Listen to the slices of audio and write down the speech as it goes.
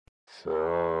Frank,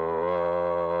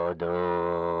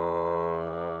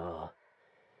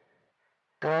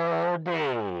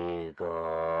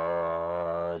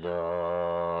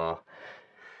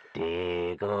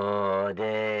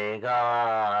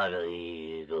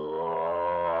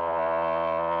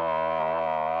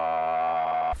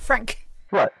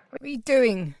 What? what are you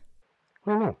doing? I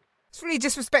don't know. It's really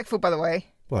disrespectful, by the way.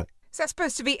 What? Is that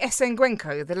supposed to be S.N.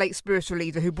 Gwenko, the late spiritual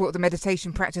leader who brought the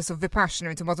meditation practice of Vipassana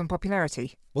into modern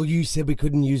popularity? Well, you said we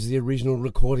couldn't use the original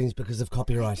recordings because of I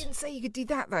copyright. didn't say you could do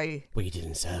that, though. Well, you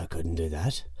didn't say I couldn't do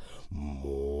that.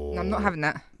 No, I'm not having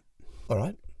that. All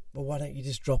right. Well, why don't you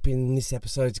just drop in this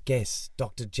episode's guest,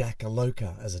 Dr. Jack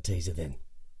Aloka, as a teaser then?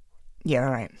 Yeah,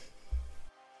 all right.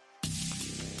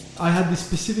 I had this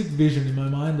specific vision in my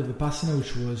mind of Vipassana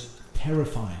which was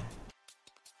terrifying.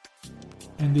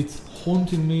 And it's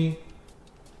haunting me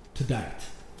to date.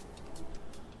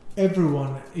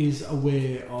 Everyone is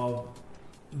aware of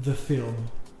the film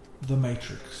The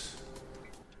Matrix.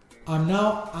 I'm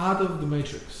now out of the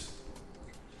Matrix.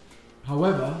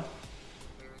 However,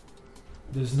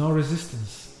 there's no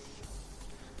resistance.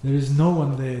 There is no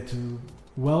one there to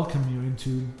welcome you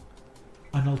into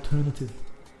an alternative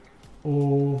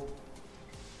or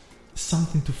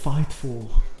something to fight for.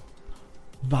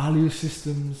 Value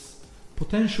systems,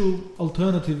 potential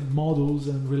alternative models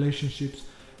and relationships.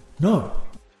 No.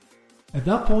 At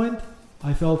that point,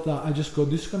 I felt that I just got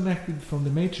disconnected from the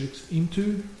Matrix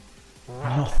into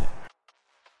nothing.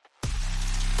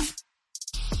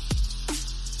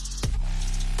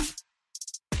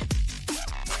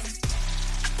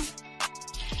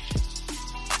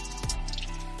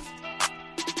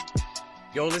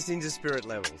 You're listening to Spirit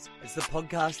Levels. It's the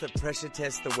podcast that pressure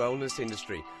tests the wellness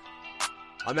industry.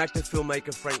 I'm actor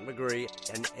filmmaker Frank McGree,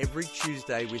 and every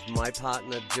Tuesday with my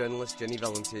partner, journalist Jenny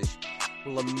Valentish,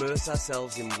 we'll immerse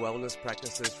ourselves in wellness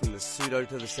practices from the pseudo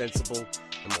to the sensible,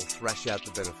 and we'll thrash out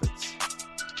the benefits.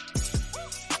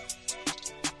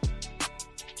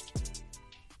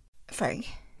 Frank,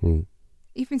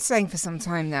 you've been saying for some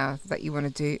time now that you want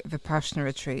to do a Vipassana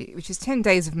retreat, which is 10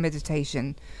 days of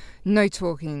meditation, no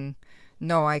talking,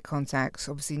 no eye contact,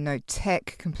 obviously no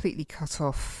tech, completely cut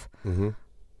off. Mm-hmm.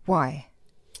 Why?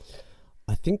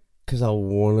 I think because I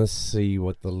want to see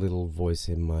what the little voice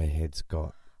in my head's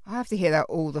got. I have to hear that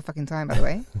all the fucking time, by the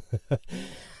way.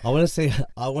 I want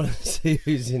to see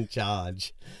who's in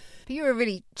charge. But you're a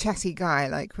really chatty guy.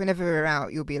 Like, whenever we're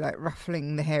out, you'll be, like,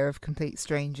 ruffling the hair of complete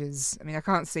strangers. I mean, I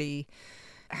can't see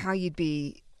how you'd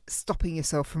be stopping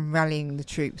yourself from rallying the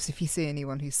troops if you see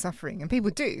anyone who's suffering. And people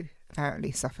do,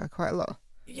 apparently, suffer quite a lot.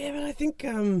 Yeah, but I think,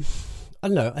 I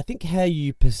don't know, I think how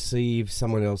you perceive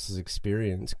someone else's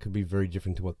experience could be very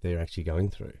different to what they're actually going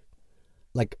through.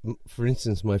 Like, for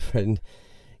instance, my friend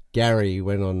Gary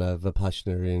went on a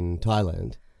Vipassana in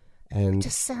Thailand. And it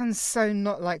just sounds so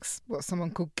not like what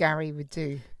someone called Gary would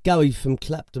do. Gary from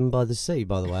Clapton by the Sea,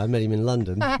 by the way. I met him in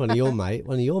London, one of your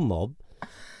mob.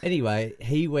 Anyway,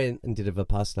 he went and did a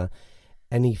Vipassana,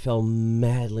 and he fell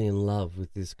madly in love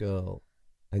with this girl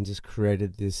and just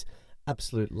created this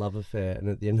absolute love affair. And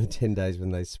at the end of 10 days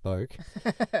when they spoke,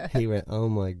 he went, oh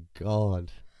my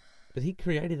God. But he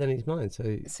created that in his mind. So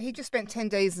he just spent 10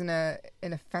 days in a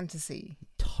fantasy.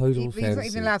 Total fantasy. He's not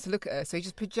even allowed to look at her, so he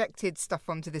just projected stuff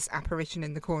onto this apparition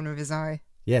in the corner of his eye.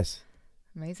 Yes.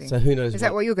 Amazing. So who knows? Is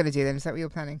that what you're going to do then? Is that what you're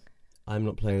planning? I'm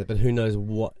not planning it, but who knows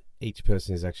what each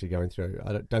person is actually going through.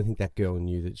 I don't think that girl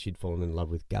knew that she'd fallen in love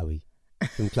with Gary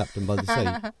from Clapton by the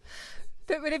Sea.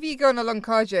 But whenever you go on a long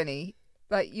car journey,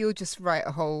 like, you'll just write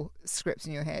a whole script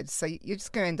in your head. So you're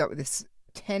just going to end up with this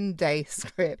 10-day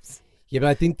script. Yeah, but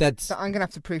I think that's... So I'm going to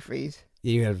have to proofread.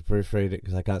 You have to proofread it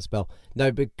because I can't spell.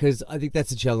 No, because I think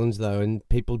that's a challenge, though, and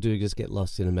people do just get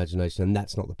lost in imagination, and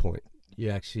that's not the point.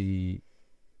 You actually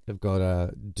have got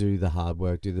to do the hard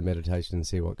work, do the meditation, and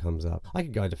see what comes up. I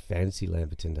could go to Fantasyland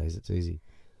for 10 days. It's easy.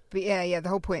 But yeah, the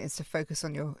whole point is to focus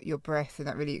on your breath in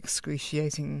that really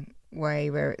excruciating way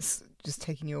where it's just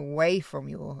taking you away from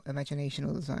your imagination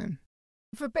all the time.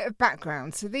 For a bit of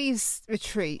background, so these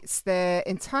retreats, they're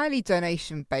entirely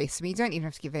donation-based. I mean, you don't even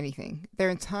have to give anything. They're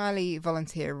entirely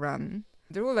volunteer-run.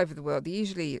 They're all over the world. They're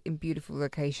usually in beautiful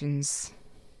locations,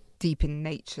 deep in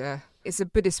nature. It's a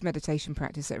Buddhist meditation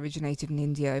practice that originated in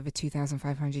India over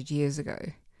 2,500 years ago.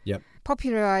 Yep.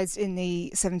 Popularised in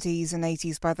the 70s and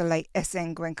 80s by the late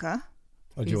S.N. Gwenko.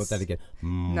 Oh, do you want that again?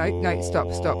 No, stop,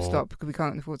 because we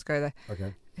can't afford to go there.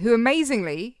 Okay. Who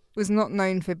amazingly was not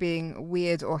known for being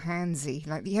weird or handsy.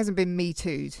 Like, he hasn't been Me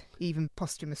Too'd, even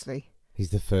posthumously. He's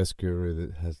the first guru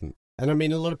that hasn't. And I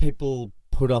mean, a lot of people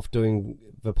put off doing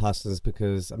Vipassanas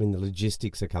because, I mean, the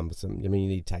logistics are cumbersome. I mean, you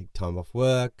need to take time off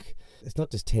work. It's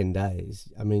not just 10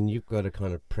 days. I mean, you've got to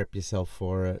kind of prep yourself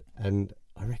for it, and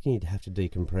I reckon you'd have to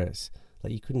decompress.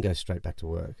 Like, you couldn't go straight back to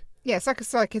work. Yeah, it's like a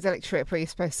psychedelic trip where you're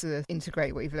supposed to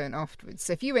integrate what you've learned afterwards.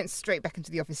 So if you went straight back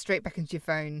into the office, straight back into your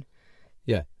phone,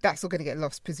 Yeah. that's all going to get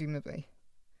lost, presumably.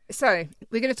 So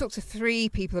we're going to talk to 3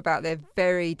 people about their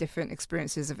very different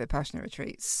experiences of Vipassana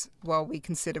retreats while we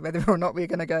consider whether or not we're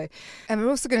going to go. And we're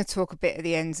also going to talk a bit at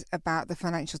the end about the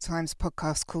Financial Times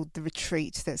podcast called The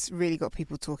Retreat that's really got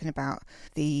people talking about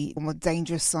the more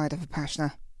dangerous side of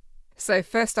Vipassana. So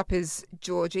first up is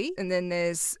Georgie, and then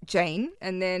there's Jane,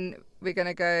 and then we're going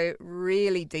to go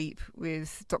really deep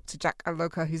with Dr. Jack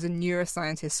Aloka, who's a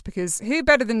neuroscientist, because who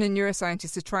better than a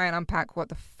neuroscientist to try and unpack what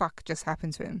the fuck just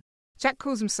happened to him? Jack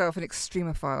calls himself an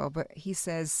extremophile, but he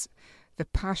says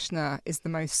Vipassana is the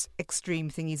most extreme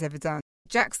thing he's ever done.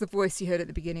 Jack's the voice you heard at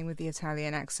the beginning with the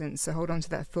Italian accent, so hold on to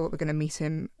that thought. We're going to meet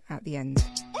him at the end.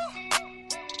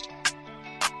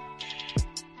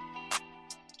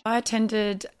 I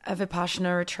attended a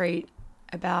Vipassana retreat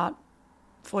about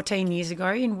 14 years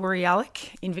ago in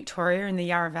Woorolloc in Victoria in the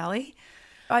Yarra Valley.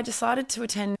 I decided to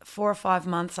attend 4 or 5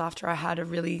 months after I had a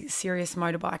really serious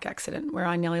motorbike accident where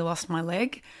I nearly lost my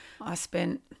leg. I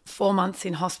spent 4 months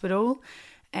in hospital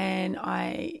and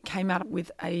I came out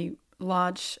with a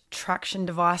large traction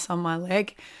device on my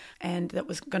leg, and that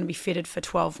was going to be fitted for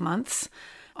 12 months.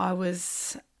 I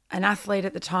was an athlete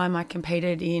at the time. I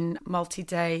competed in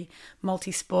multi-day,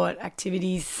 multi-sport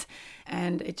activities,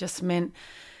 and it just meant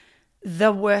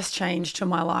the worst change to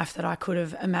my life that I could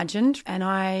have imagined. And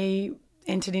I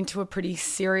entered into a pretty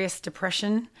serious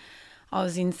depression. I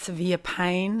was in severe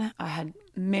pain. I had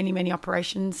many, many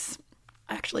operations,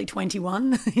 actually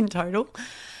 21 in total,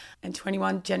 and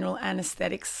 21 general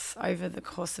anaesthetics over the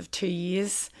course of 2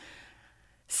 years.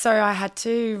 So I had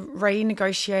to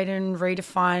renegotiate and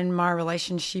redefine my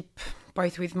relationship,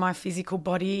 both with my physical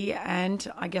body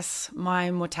and, I guess,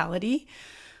 my mortality.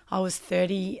 I was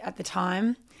 30 at the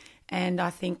time, and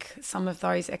I think some of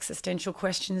those existential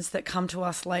questions that come to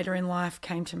us later in life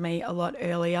came to me a lot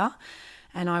earlier,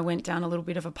 and I went down a little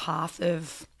bit of a path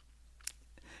of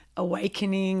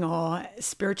awakening or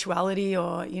spirituality,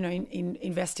 or, you know, in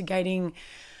investigating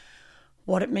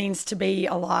what it means to be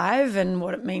alive and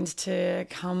what it means to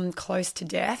come close to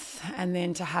death, and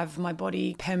then to have my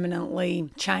body permanently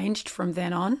changed from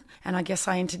then on. And I guess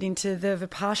I entered into the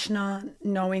Vipassana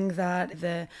knowing that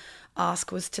the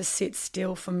ask was to sit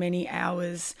still for many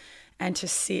hours and to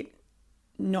sit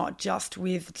not just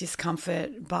with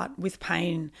discomfort but with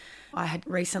pain. I had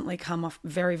recently come off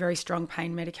very, very strong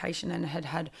pain medication and had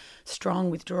had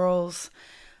strong withdrawals,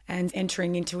 and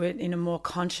entering into it in a more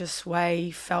conscious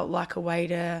way felt like a way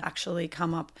to actually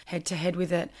come up head to head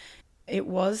with it. It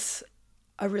was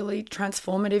a really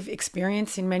transformative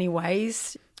experience in many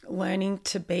ways, learning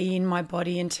to be in my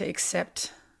body and to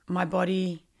accept my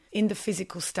body in the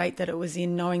physical state that it was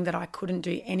in, knowing that I couldn't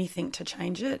do anything to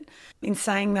change it. In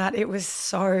saying that, it was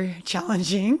so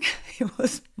challenging. It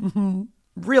was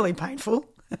really painful.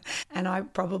 And I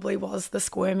probably was the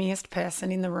squirmiest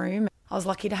person in the room. I was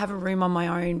lucky to have a room on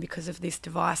my own because of this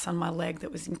device on my leg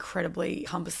that was incredibly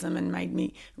cumbersome and made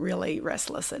me really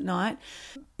restless at night.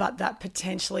 But that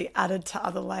potentially added to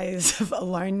other layers of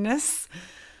aloneness,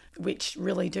 which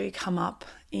really do come up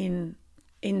in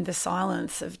the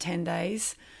silence of 10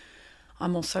 days.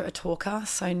 I'm also a talker,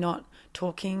 so not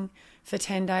talking for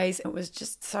 10 days, it was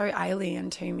just so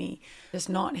alien to me. Just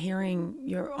not hearing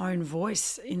your own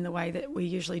voice in the way that we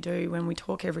usually do when we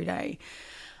talk every day.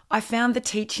 I found the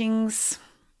teachings,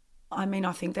 I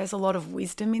think there's a lot of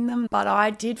wisdom in them, but I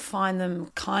did find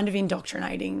them kind of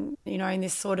indoctrinating, you know, in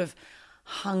this sort of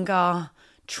hunger,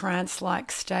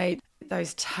 trance-like state.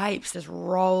 Those tapes just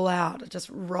roll out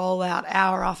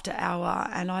hour after hour,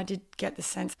 and I did get the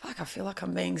sense, I feel like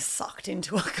I'm being sucked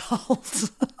into a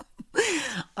cult.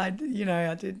 I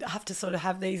did have to sort of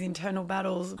have these internal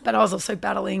battles, but I was also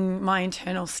battling my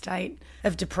internal state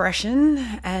of depression,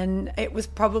 and it was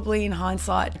probably in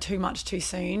hindsight too much too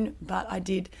soon, but I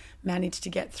did manage to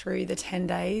get through the 10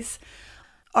 days.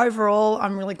 Overall,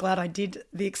 I'm really glad I did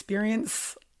the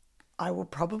experience. I will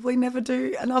probably never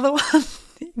do another one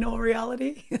in all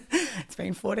reality. It's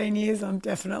been 14 years. I'm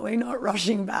definitely not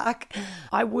rushing back.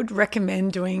 I would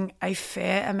recommend doing a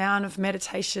fair amount of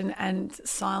meditation and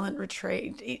silent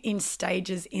retreat in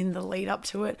stages in the lead up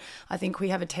to it. I think we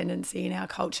have a tendency in our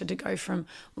culture to go from,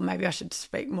 well, maybe I should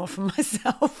speak more for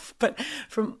myself, but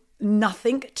from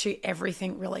nothing to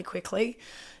everything really quickly.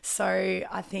 So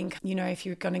I think, you know, if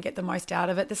you're going to get the most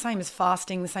out of it, the same as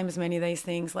fasting, the same as many of these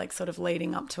things, like sort of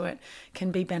leading up to it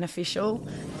can be beneficial.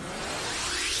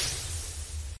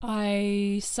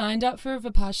 I signed up for a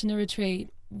Vipassana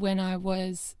retreat when I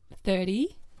was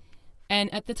 30.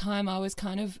 And at the time I was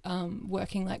kind of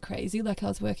working like crazy. Like I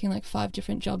was working like 5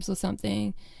 different jobs or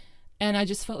something. And I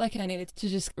just felt like I needed to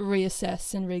just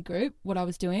reassess and regroup what I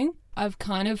was doing. I've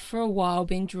kind of for a while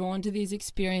been drawn to these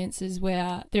experiences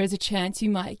where there is a chance you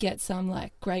might get some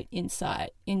like great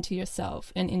insight into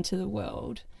yourself and into the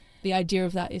world. The idea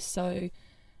of that is so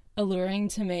alluring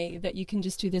to me, that you can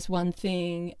just do this one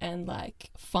thing and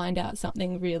like find out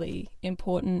something really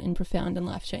important and profound and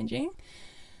life-changing.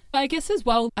 I guess as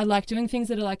well, I like doing things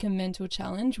that are like a mental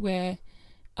challenge where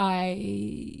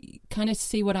I kind of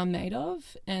see what I'm made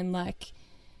of and like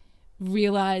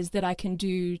realize that I can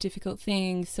do difficult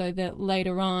things, so that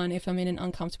later on, if I'm in an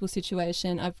uncomfortable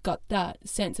situation, I've got that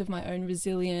sense of my own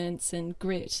resilience and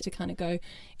grit to kind of go,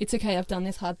 it's okay, I've done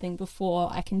this hard thing before,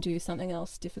 I can do something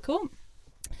else difficult.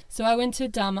 So I went to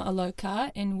Dharma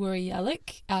Aloka in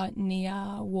Woorayalik out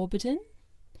near Warburton.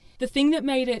 The thing that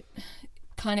made it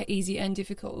kind of easy and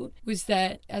difficult was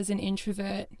that as an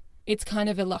introvert, it's kind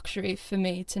of a luxury for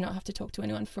me to not have to talk to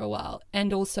anyone for a while.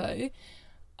 And also,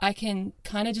 I can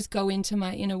kind of just go into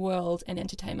my inner world and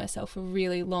entertain myself for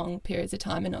really long periods of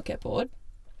time and not get bored.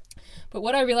 But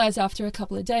what I realized after a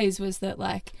couple of days was that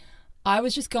like I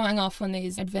was just going off on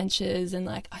these adventures, and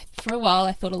like for a while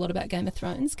I thought a lot about Game of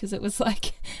Thrones because it was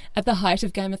like at the height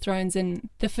of Game of Thrones and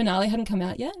the finale hadn't come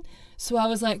out yet. So I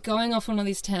was like going off on all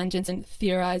these tangents and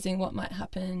theorizing what might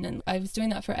happen, and I was doing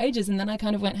that for ages. And then I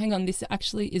kind of went, hang on, this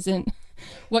actually isn't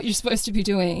what you're supposed to be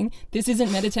doing. This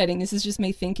isn't meditating. This is just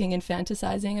me thinking and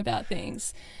fantasizing about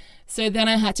things. So then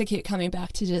I had to keep coming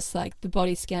back to just like the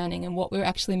body scanning and what we're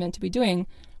actually meant to be doing,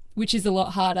 which is a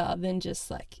lot harder than just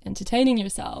like entertaining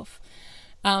yourself.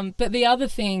 But the other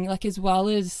thing, like as well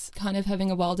as kind of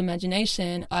having a wild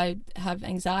imagination, I have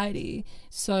anxiety.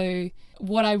 So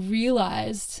what I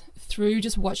realized through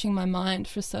just watching my mind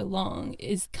for so long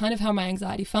is kind of how my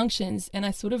anxiety functions. And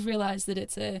I sort of realized that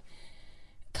it's a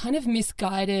kind of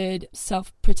misguided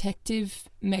self-protective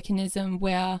mechanism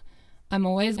where I'm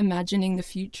always imagining the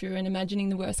future and imagining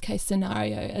the worst case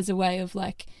scenario as a way of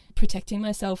like protecting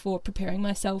myself or preparing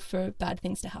myself for bad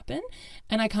things to happen.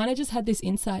 And I kind of just had this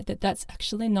insight that that's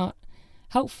actually not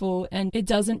helpful, and it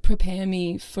doesn't prepare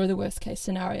me for the worst case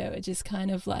scenario. It just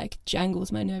kind of like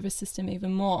jangles my nervous system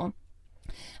even more.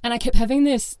 And I kept having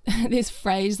this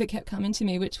phrase that kept coming to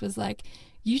me, which was like,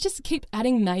 you just keep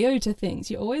adding mayo to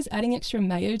things. You're always adding extra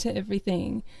mayo to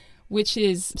everything, which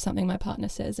is something my partner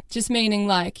says. Just meaning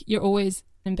like you're always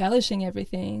embellishing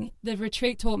everything. The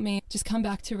retreat taught me just come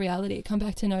back to reality, come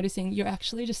back to noticing you're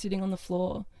actually just sitting on the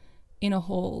floor in a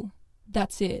hall.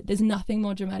 That's it. There's nothing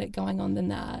more dramatic going on than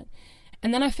that.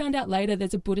 And then I found out later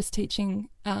there's a Buddhist teaching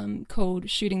called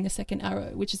shooting the second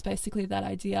arrow, which is basically that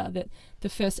idea that the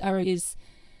first arrow is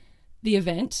the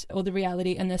event or the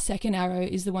reality, and the second arrow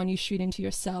is the one you shoot into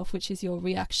yourself, which is your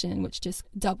reaction, which just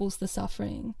doubles the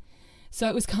suffering. So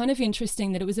it was kind of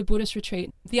interesting that it was a Buddhist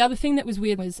retreat. The other thing that was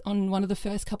weird was on one of the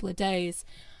first couple of days,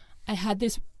 I had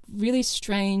this really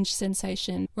strange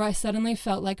sensation where I suddenly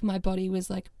felt like my body was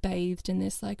like bathed in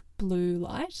this like blue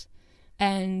light.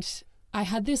 And I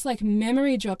had this like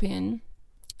memory drop in.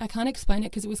 I can't explain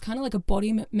it because it was kind of like a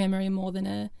body memory more than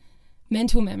a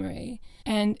mental memory.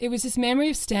 And it was this memory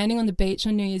of standing on the beach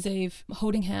on New Year's Eve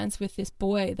holding hands with this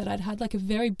boy that I'd had like a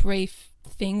very brief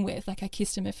thing with. Like I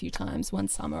kissed him a few times one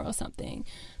summer or something,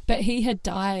 but he had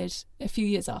died a few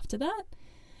years after that.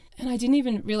 And I didn't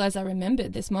even realize I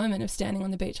remembered this moment of standing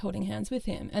on the beach holding hands with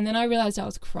him. And then I realized I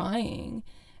was crying.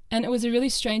 And it was a really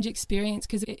strange experience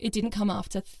because it didn't come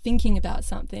after thinking about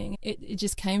something. It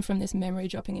just came from this memory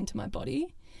dropping into my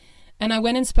body. And I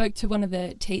went and spoke to one of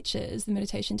the teachers, the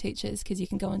meditation teachers, because you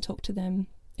can go and talk to them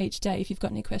each day if you've got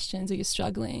any questions or you're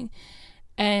struggling.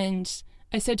 And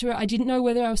I said to her, I didn't know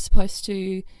whether I was supposed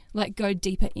to like go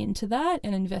deeper into that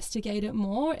and investigate it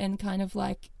more and kind of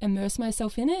like immerse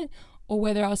myself in it, or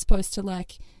whether I was supposed to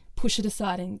like push it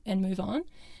aside and move on.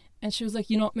 And she was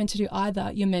like, you're not meant to do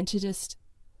either. You're meant to just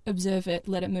observe it,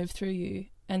 let it move through you,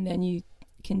 and then you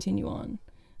continue on.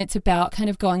 It's about kind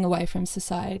of going away from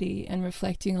society and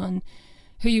reflecting on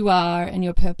who you are and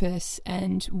your purpose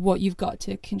and what you've got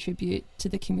to contribute to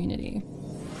the community.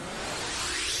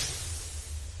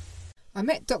 I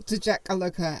met Dr. Jack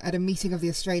Aloka at a meeting of the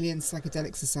Australian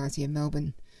Psychedelic Society in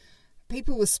Melbourne.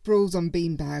 People were sprawled on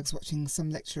beanbags watching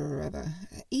some lecture or other.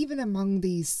 Even among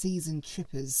these seasoned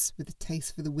trippers with a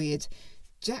taste for the weird,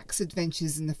 Jack's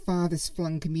adventures in the farthest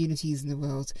flung communities in the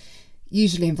world,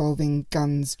 usually involving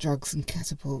guns, drugs and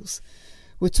catapults,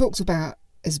 were talked about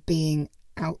as being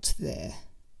out there.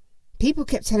 People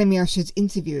kept telling me I should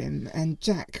interview him, and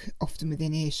Jack, often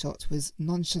within earshot, was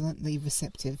nonchalantly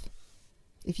receptive.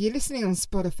 If you're listening on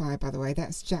Spotify, by the way,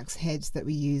 that's Jack's head that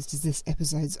we used as this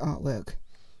episode's artwork.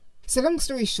 So long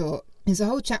story short, there's a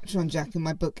whole chapter on Jack in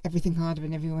my book, Everything Harder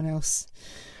Than Everyone Else.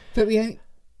 But we don't...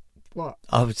 What?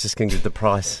 I was just going to give the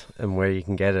price and where you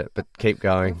can get it, but keep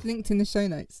going. I've linked in the show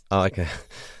notes. Oh, okay.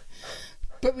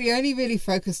 But we only really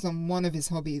focused on one of his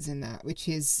hobbies in that, which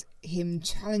is him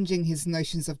challenging his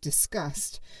notions of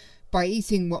disgust by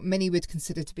eating what many would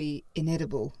consider to be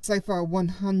inedible. So far,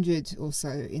 100 or so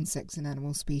insects and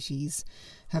animal species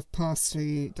have passed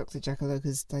through Dr.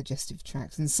 Jackalogha's digestive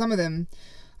tract, and some of them,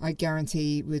 I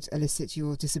guarantee, would elicit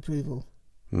your disapproval.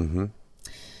 Mm-hmm.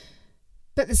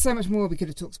 But there's so much more we could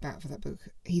have talked about for that book.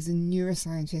 He's a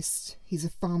neuroscientist, he's a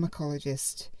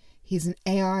pharmacologist, he's an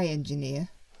AI engineer.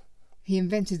 He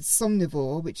invented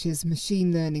Somnivore, which is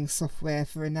machine learning software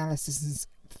for analysis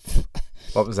and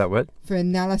What was that word? for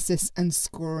analysis and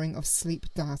scoring of sleep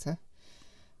data.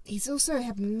 He's also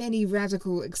had many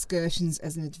radical excursions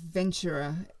as an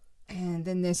adventurer, and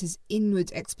then there's his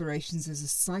inward explorations as a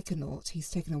psychonaut. He's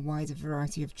taken a wider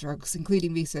variety of drugs,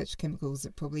 including research chemicals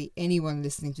that probably anyone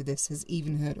listening to this has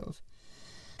even heard of.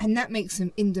 And that makes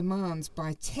him in demand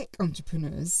by tech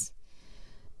entrepreneurs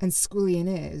and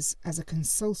squillionaires as a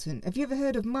consultant. Have you ever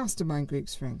heard of mastermind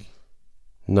groups, Frank?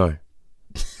 No.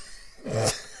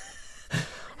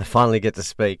 I finally get to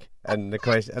speak, and the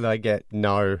question, and I get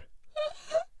no.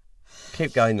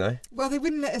 Keep going though. Well, they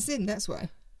wouldn't let us in, that's why.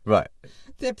 Right.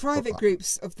 They're private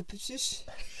groups of the...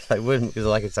 They wouldn't, because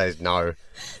all I can say is no.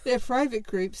 They're private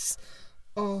groups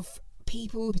of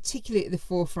people, particularly at the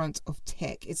forefront of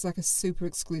tech. It's like a super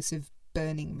exclusive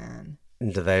Burning Man.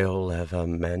 And do they all have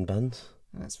man buns?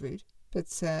 Oh, that's rude. But,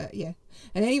 yeah.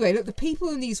 And anyway, look, the people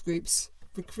in these groups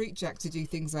recruit Jack to do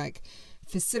things like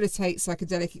facilitate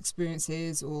psychedelic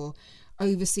experiences or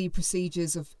oversee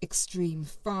procedures of extreme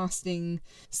fasting.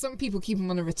 Some people keep him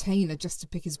on a retainer just to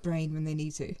pick his brain when they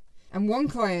need to. And one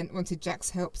client wanted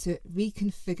Jack's help to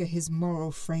reconfigure his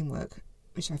moral framework,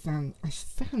 which I found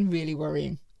really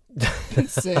worrying.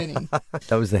 Concerning.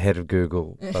 That was the head of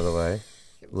Google, by the way.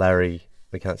 Larry,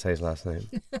 we can't say his last name.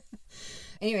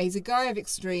 Anyway, he's a guy of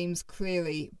extremes,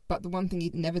 clearly, but the one thing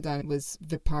he'd never done was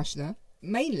Vipassana,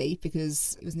 mainly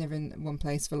because it was never in one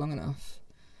place for long enough.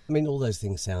 I mean, all those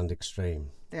things sound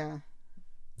extreme. Yeah.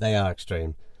 They are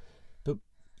extreme. But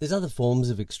there's other forms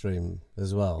of extreme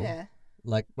as well. Yeah.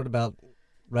 Like, what about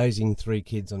raising 3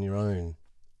 kids on your own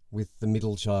with the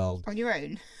middle child? On your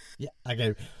own? Yeah,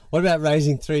 okay. What about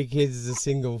raising 3 kids as a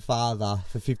single father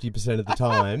for 50% of the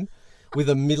time with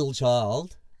a middle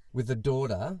child, with a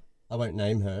daughter, I won't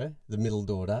name her, the middle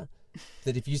daughter,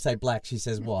 that if you say black, she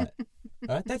says white.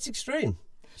 All right? That's extreme.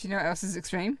 Do you know what else is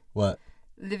extreme? What?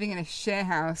 Living in a share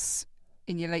house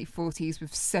in your late 40s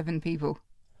with 7 people.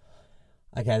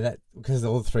 Okay, that because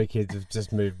all 3 kids have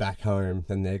just moved back home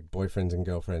and they're boyfriends and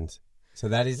girlfriends. So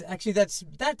that is actually that's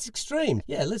extreme.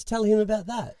 Yeah, let's tell him about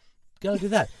that. Go do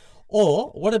that. Or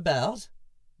what about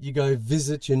you go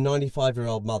visit your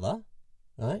 95-year-old mother,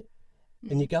 right?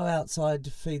 And you go outside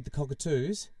to feed the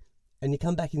cockatoos, and you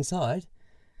come back inside,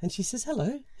 and she says,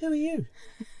 "Hello, who are you?"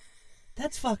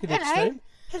 That's fucking extreme.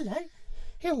 Hello.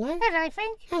 Hello. Hello,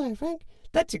 Frank. Hello, Frank.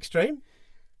 That's extreme.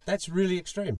 That's really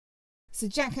extreme. So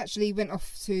Jack actually went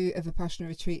off to a Vipassana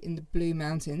retreat in the Blue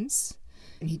Mountains,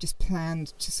 and he just planned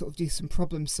to sort of do some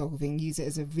problem solving, use it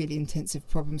as a really intensive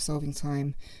problem solving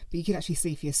time. But you can actually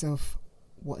see for yourself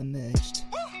what emerged.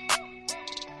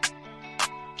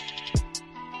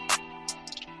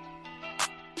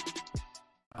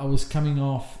 I was coming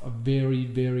off a very,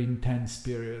 very intense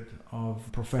period of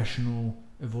professional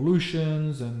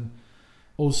evolutions and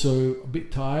also a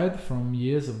bit tired from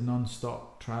years of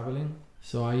non-stop traveling.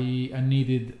 So I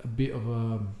needed a bit of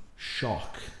a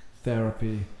shock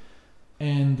therapy,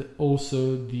 and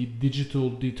also the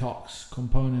digital detox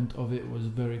component of it was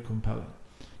very compelling,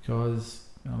 because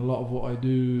a lot of what I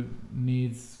do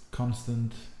needs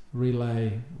constant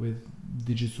relay with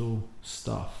digital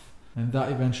stuff. And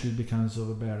that eventually becomes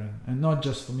overbearing. And not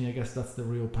just for me, I guess that's the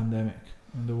real pandemic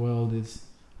in the world, is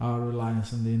our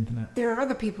reliance on the internet. There are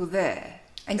other people there,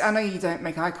 and I know you don't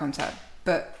make eye contact,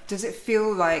 but does it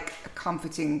feel like a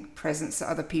comforting presence that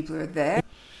other people are there?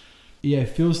 Yeah, it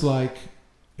feels like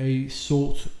a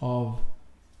sort of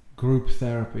group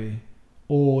therapy,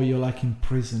 or you're like in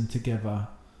prison together,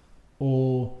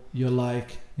 or you're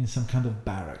like in some kind of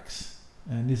barracks,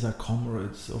 and these are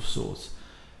comrades of sorts.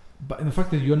 But in the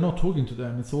fact that you're not talking to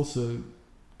them, it's also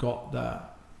got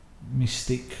that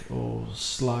mystique or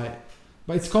slight,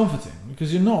 but it's comforting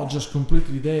because you're not just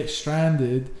completely there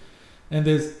stranded, and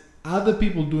there's other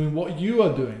people doing what you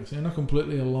are doing, so you're not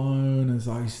completely alone. And it's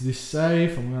like, is this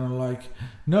safe? I'm gonna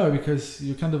no, because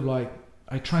you're kind of like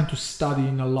trying to study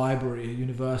in a library, a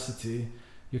university,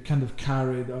 you're kind of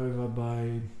carried over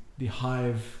by the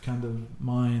hive kind of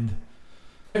mind.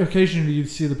 Occasionally you'd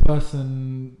see the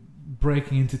person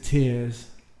breaking into tears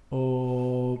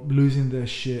or losing their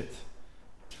shit.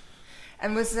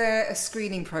 And was there a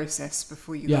screening process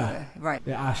before you got there? Right.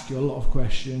 They ask you a lot of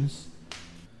questions.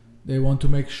 They want to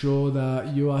make sure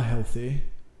that you are healthy,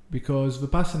 because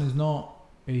Vipassana is not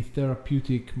a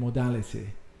therapeutic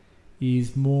modality. It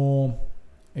is more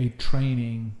a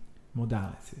training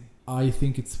modality. I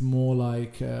think it's more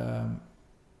like a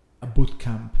boot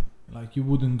camp. Like, you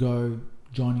wouldn't go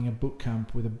joining a boot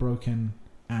camp with a broken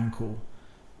ankle.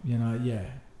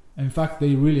 In fact,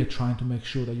 they really are trying to make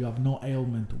sure that you have no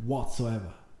ailment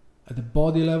whatsoever. At the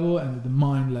body level and at the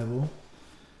mind level,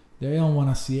 they don't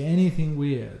want to see anything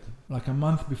weird. Like a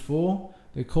month before,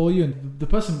 they call you and the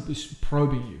person is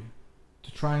probing you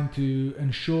to trying to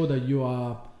ensure that you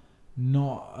are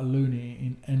not a loony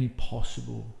in any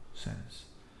possible sense.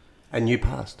 And you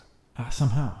passed?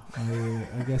 Somehow.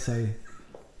 I guess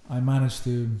I managed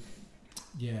to,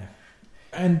 yeah.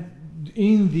 And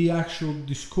in the actual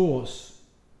discourse,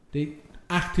 they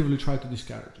actively try to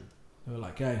discourage you. They were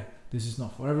like, hey, this is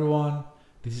not for everyone.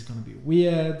 This is going to be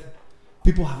weird.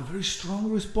 People have a very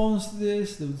strong response to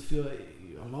this. They would feel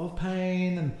a lot of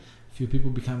pain, and a few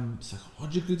people become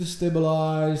psychologically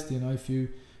destabilized. If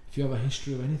you have a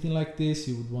history of anything like this,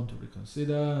 you would want to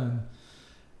reconsider.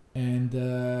 And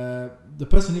the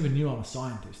person even knew I'm a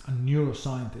scientist, a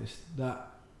neuroscientist that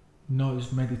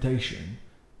knows meditation.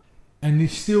 And he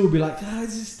still would be like,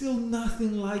 this is still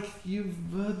nothing like you've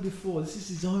heard before. This is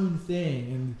his own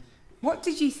thing. And what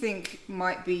did you think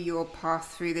might be your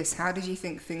path through this? How did you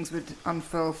think things would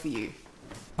unfurl for you?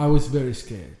 I was very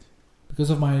scared. Because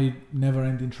of my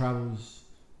never-ending travels,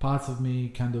 parts of me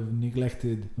kind of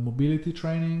neglected mobility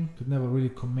training, could never really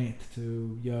commit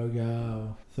to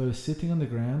yoga. So sitting on the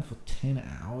ground for 10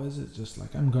 hours, it's just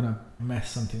like, I'm going to mess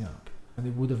something up. And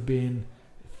it would have been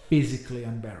physically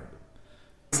unbearable.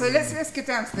 So let's get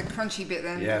down to the crunchy bit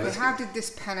then. Yeah, how did this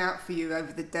pan out for you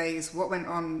over the days? What went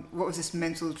on? What was this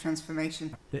mental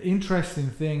transformation? The interesting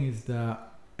thing is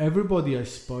that everybody I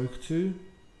spoke to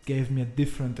gave me a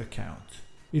different account.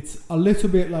 It's a little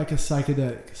bit like a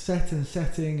psychedelic.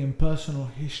 Setting and personal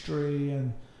history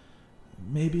and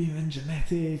maybe even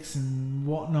genetics and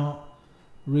whatnot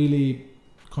really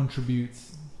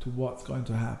contributes to what's going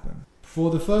to happen. For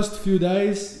the first few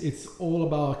days, it's all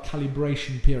about a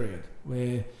calibration period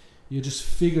where you're just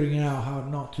figuring out how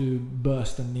not to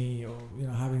burst a knee or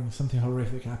having something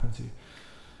horrific happen to you.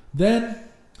 Then,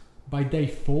 by day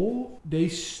 4, they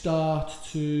start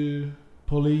to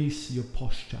police your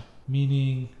posture.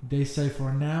 Meaning, they say for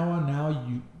an hour now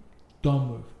you don't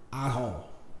move at all.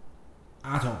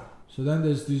 So then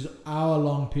there's these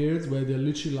hour-long periods where they're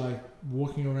literally like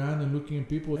walking around and looking at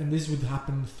people. And this would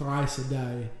happen thrice a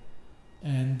day.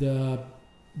 And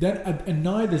then at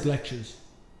night there's lectures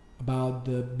about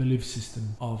the belief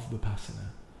system of Vipassana.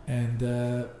 And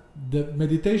the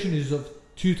meditation is of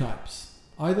 2 types.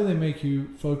 Either they make you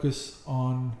focus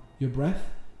on your breath,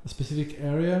 a specific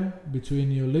area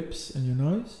between your lips and your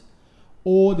nose,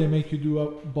 or they make you do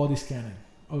a body scanning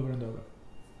over and over.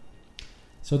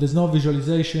 So there's no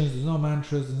visualizations, there's no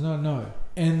mantras, there's no.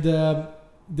 And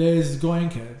there's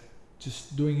Goenka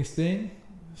just doing his thing,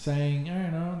 saying,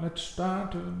 let's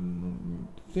start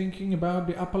thinking about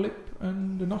the upper lip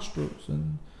and the nostrils,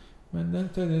 and then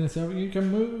you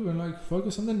can move and like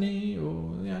focus on the knee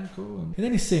or the ankle, and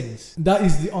then he sings. That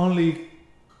is the only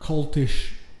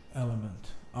cultish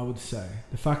element, I would say.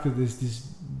 The fact that there's this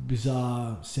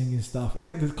bizarre singing stuff.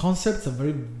 The concepts are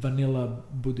very vanilla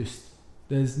Buddhist.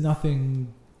 There's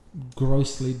nothing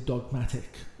grossly dogmatic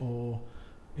or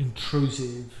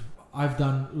intrusive. I've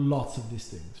done lots of these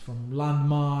things, from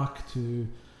landmark to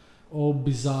all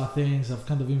bizarre things. I've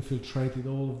kind of infiltrated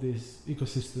all of these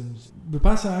ecosystems.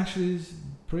 Vipassana actually is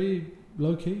pretty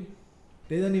low-key.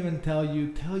 They don't even tell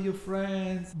your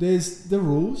friends. There's the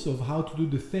rules of how to do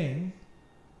the thing,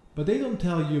 but they don't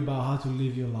tell you about how to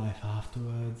live your life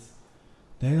afterwards.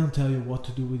 They don't tell you what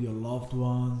to do with your loved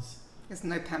ones. There's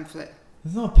no pamphlet.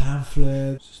 There's no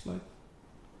pamphlet. It's just like,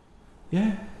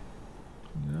 yeah.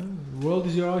 The world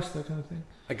is your oyster, kind of thing.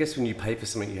 I guess when you pay for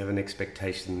something, you have an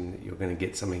expectation that you're going to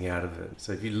get something out of it.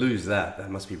 So if you lose that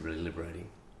must be really liberating.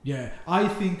 Yeah, I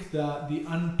think that the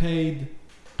unpaid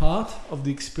part of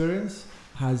the experience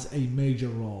has a major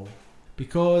role,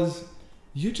 because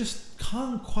you just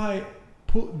can't quite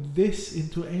put this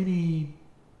into any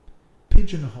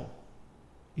pigeonhole.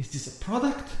 Is this a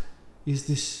product? Is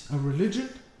this a religion?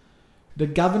 The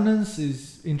governance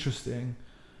is interesting.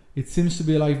 It seems to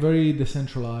be like very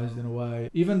decentralized in a way.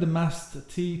 Even the master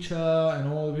teacher and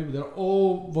all the people, they're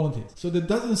all volunteers. So there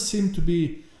doesn't seem to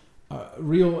be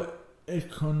real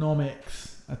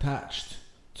economics attached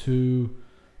to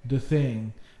the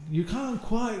thing. You can't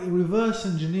quite reverse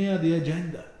engineer the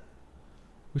agenda,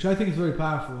 which I think is very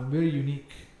powerful and very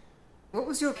unique. What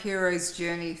was your hero's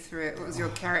journey through it? What was your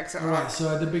character arc? Right,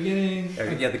 so at the beginning...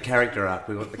 the character arc.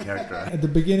 We want the character arc. At the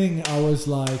beginning, I was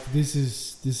like, this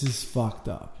is fucked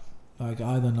up. Like,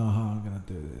 I don't know how I'm going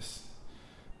to do this.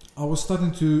 I was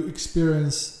starting to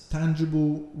experience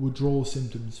tangible withdrawal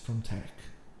symptoms from tech.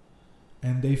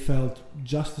 And they felt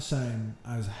just the same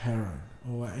as heroin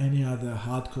or any other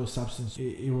hardcore substance.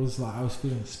 It was like I was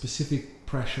feeling specific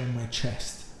pressure on my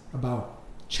chest about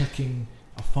checking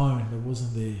a phone that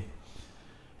wasn't there.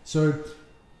 So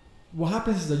what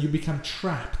happens is that you become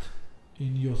trapped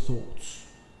in your thoughts.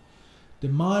 The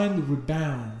mind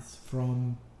rebounds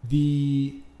from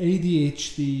the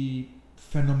ADHD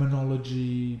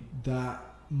phenomenology that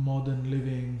modern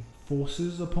living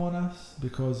forces upon us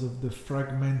because of the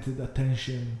fragmented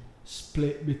attention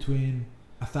split between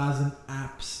 1,000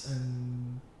 apps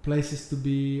and places to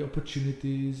be,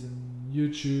 opportunities and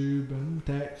YouTube and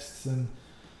texts. And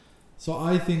so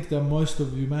I think that most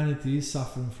of humanity is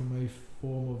suffering from a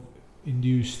form of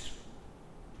induced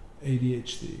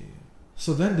ADHD.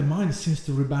 So then the mind seems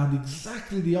to rebound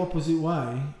exactly the opposite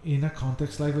way in a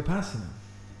context like Vipassana.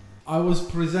 I was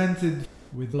presented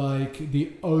with like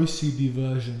the OCD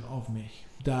version of me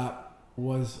that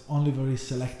was only very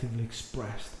selectively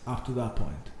expressed after that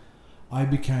point. I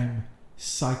became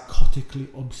psychotically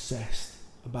obsessed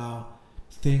about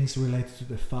things related to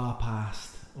the far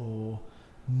past or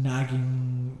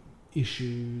nagging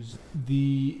issues.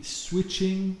 The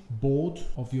switching board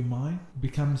of your mind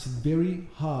becomes very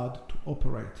hard to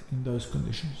operate in those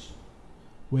conditions,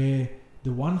 where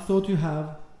the one thought you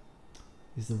have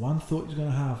is the one thought you're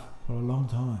going to have for a long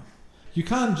time. You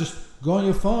can't just go on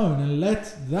your phone and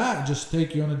let that just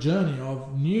take you on a journey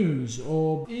of news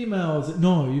or emails.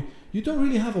 No, you don't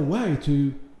really have a way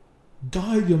to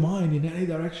guide your mind in any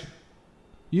direction.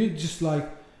 You just like,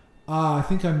 I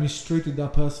think I mistreated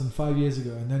that person 5 years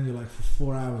ago, and then you're like for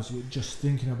 4 hours you're just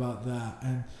thinking about that,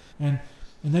 and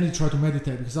then you try to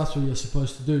meditate because that's what you're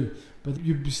supposed to do, but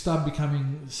you start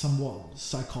becoming somewhat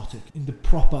psychotic in the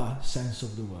proper sense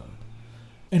of the word.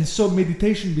 And so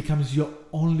meditation becomes your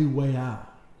only way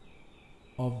out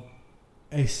of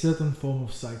a certain form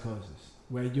of psychosis,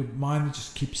 where your mind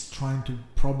just keeps trying to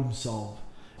problem solve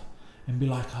and be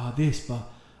like, this, but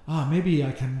maybe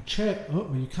I can check. Oh,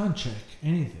 but you can't check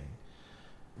anything.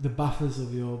 The buffers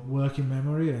of your working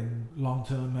memory and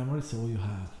long-term memory, it's all you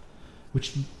have,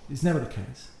 which is never the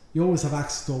case. You always have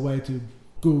access to a way to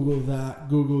Google that,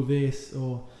 Google this,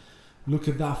 or look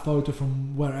at that photo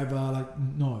from wherever. Like,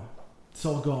 no, it's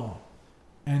all gone.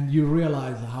 And you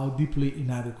realize how deeply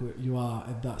inadequate you are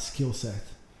at that skill set.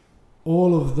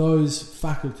 All of those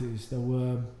faculties that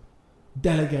were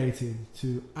delegated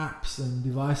to apps and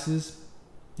devices,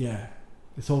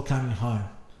 it's all coming home.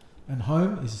 And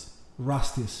home is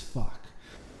rusty as fuck.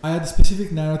 I had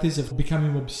specific narratives of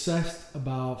becoming obsessed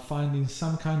about finding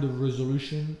some kind of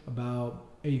resolution about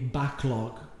a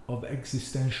backlog of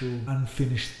existential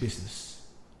unfinished business.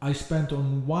 I spent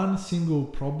on one single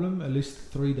problem at least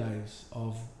 3 days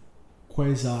of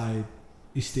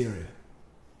quasi-hysteria.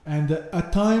 And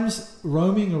at times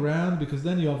roaming around, because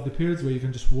then you have the periods where you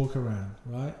can just walk around,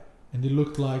 right? And it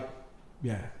looked like,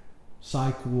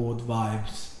 psych ward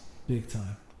vibes, big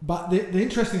time. But the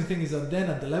interesting thing is that then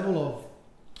at the level of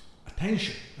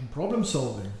attention and problem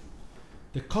solving,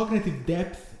 the cognitive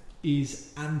depth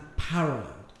is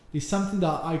unparalleled. It's something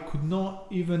that I could not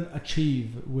even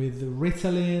achieve with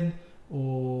Ritalin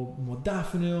or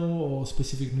modafinil or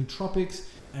specific nootropics.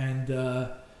 And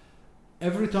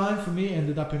every time for me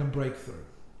ended up in a breakthrough,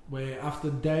 where after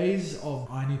days of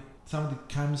I need somebody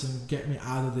comes and get me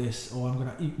out of this, or I'm going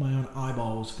to eat my own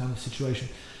eyeballs kind of situation,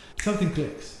 something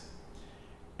clicks.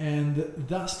 And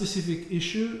that specific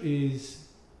issue is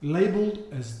labeled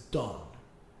as done.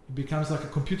 It becomes like a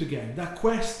computer game. That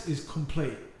quest is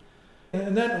complete.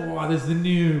 And then, there's the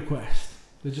new quest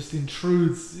that just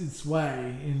intrudes its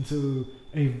way into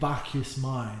a vacuous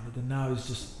mind that now is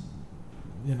just,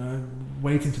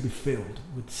 waiting to be filled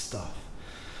with stuff.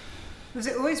 Was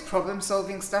it always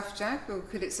problem-solving stuff, Jack, or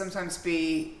could it sometimes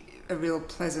be a real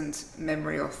pleasant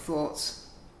memory or thought?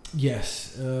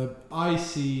 Yes, I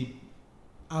see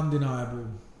undeniable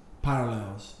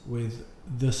parallels with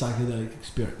the psychedelic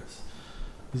experience.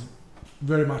 It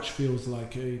very much feels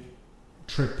like a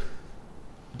trip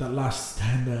that lasts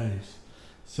 10 days.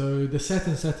 So the set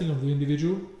and setting of the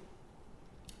individual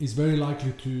is very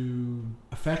likely to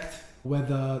affect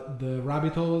whether the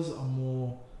rabbit holes are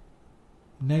more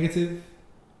negative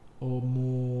or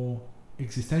more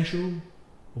existential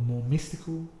or more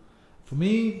mystical. For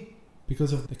me,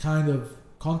 because of the kind of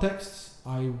contexts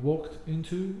I walked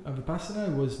into at Vipassana,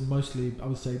 it was mostly, I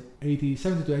would say,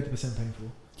 70 to 80%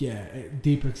 painful. Yeah,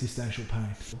 deep existential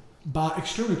pain, but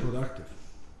extremely productive.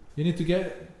 You need to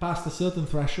get past a certain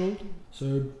threshold.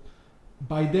 So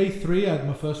by day 3, I had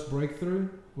my first breakthrough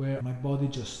where my body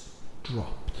just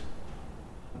dropped.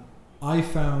 I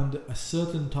found a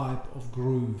certain type of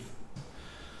groove.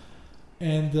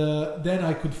 And then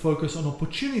I could focus on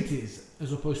opportunities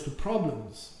as opposed to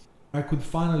problems. I could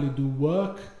finally do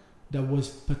work that was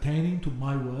pertaining to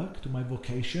my work, to my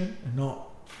vocation, and not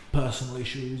personal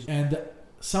issues. And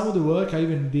some of the work I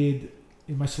even did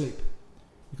in my sleep.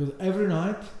 Because every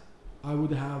night I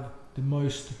would have the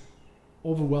most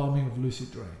overwhelming of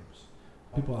lucid dreams.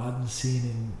 People I hadn't seen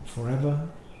in forever.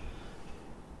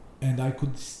 And I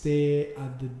could stare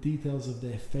at the details of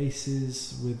their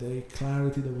faces with a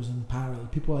clarity that was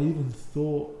unparalleled. People I even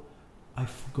thought I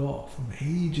forgot from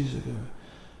ages ago.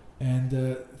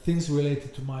 And things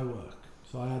related to my work.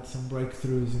 So I had some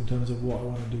breakthroughs in terms of what I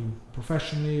want to do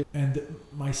professionally. And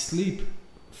my sleep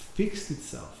fixed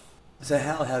itself. So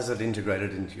how has it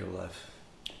integrated into your life?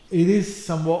 It is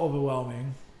somewhat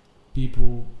overwhelming.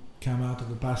 People come out of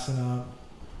Vipassana,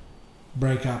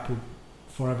 break up with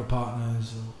forever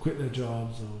partners or quit their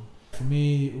jobs. Or for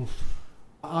me,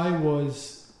 I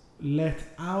was let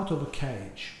out of a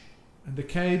cage, and the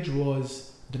cage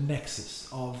was the nexus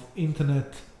of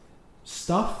internet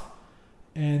stuff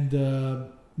and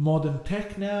modern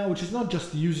tech now, which is not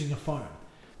just using a phone.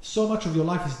 So much of your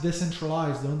life is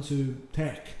decentralized onto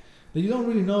tech that you don't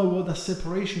really know what the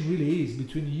separation really is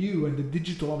between you and the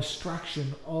digital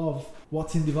abstraction of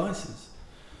what's in devices.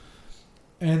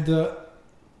 And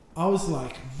I was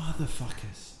like,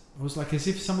 motherfuckers. I was like as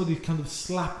if somebody kind of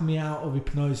slapped me out of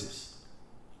hypnosis.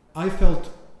 I felt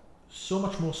so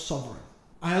much more sovereign.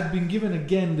 I had been given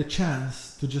again the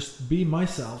chance to just be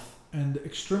myself and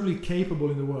extremely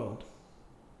capable in the world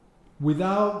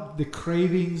without the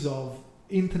cravings of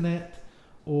internet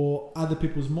or other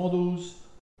people's models.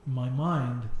 My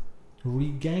mind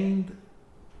regained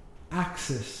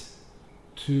access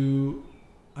to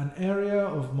an area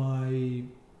of my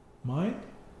mind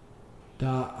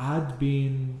that had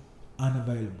been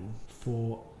unavailable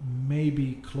for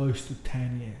maybe close to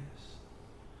 10 years.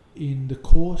 In the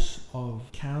course of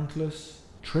countless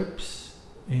trips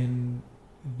in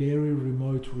very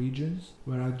remote regions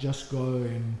where I just go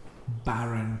in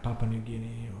barren Papua New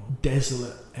Guinea or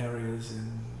desolate areas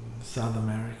in South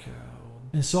America.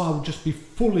 And so I would just be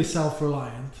fully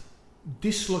self-reliant,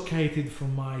 dislocated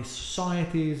from my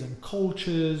societies and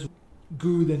cultures,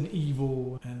 good and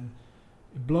evil. And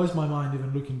it blows my mind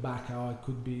even looking back how I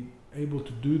could be able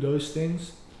to do those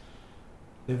things.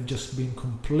 They've just been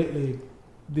completely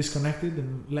disconnected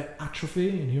and let atrophy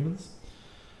in humans.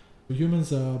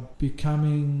 Humans are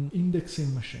becoming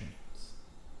indexing machines.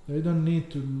 They don't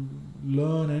need to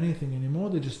learn anything anymore.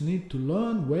 They just need to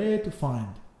learn where to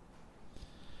find.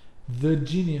 The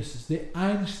geniuses, the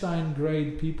Einstein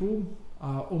grade people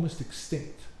are almost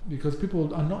extinct because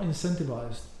people are not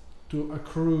incentivized to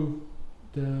accrue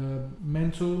the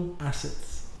mental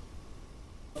assets.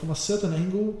 From a certain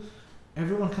angle,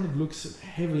 everyone kind of looks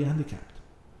heavily handicapped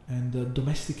and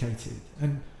domesticated,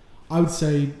 and I would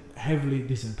say heavily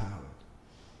disempowered.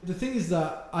 The thing is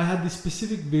that I had this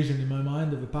specific vision in my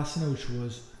mind of Vipassana which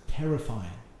was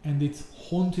terrifying, and it's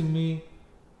haunting me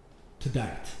to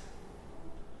date.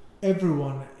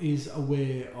 Everyone is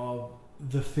aware of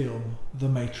the film The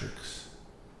Matrix,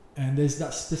 and there's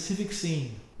that specific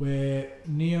scene where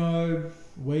Neo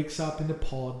wakes up in the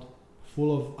pod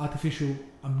full of artificial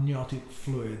amniotic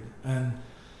fluid and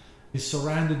is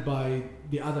surrounded by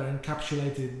the other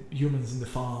encapsulated humans in the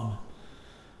farm.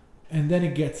 And then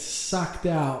it gets sucked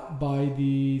out by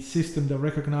the system that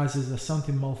recognizes that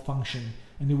something malfunctioned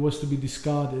and it was to be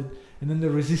discarded. And then the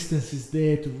resistance is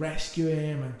there to rescue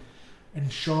him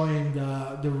and show him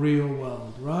the real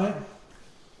world, right?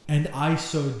 And I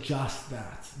saw just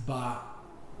that, but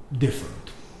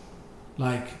different.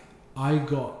 Like, I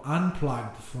got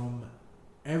unplugged from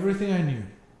everything I knew.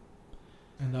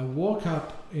 And I woke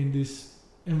up in this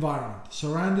environment,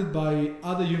 surrounded by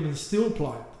other humans still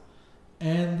plugged.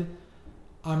 And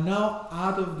I'm now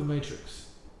out of the matrix.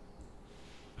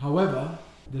 However,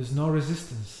 there's no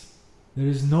resistance. There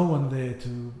is no one there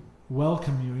to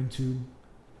welcome you into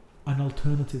an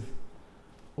alternative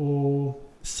or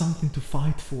something to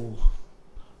fight for.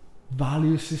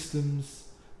 Value systems,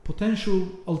 potential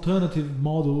alternative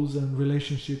models and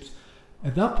relationships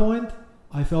At that point,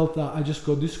 I felt that I just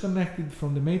got disconnected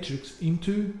from the matrix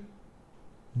into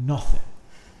nothing.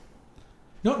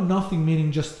 Not nothing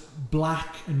meaning just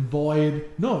black and void.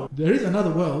 No, there is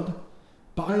another world,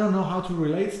 but I don't know how to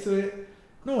relate to it.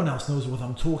 No one else knows what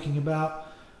I'm talking about.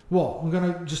 What, I'm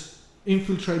gonna just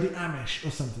infiltrate the Amish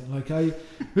or something? Like,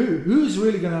 who's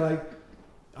really gonna, like,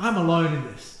 I'm alone in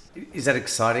this. Is that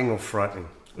exciting or frightening?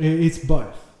 It's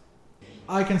both.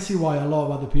 I can see why a lot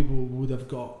of other people would have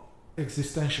got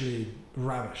existentially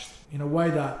ravished in a way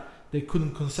that they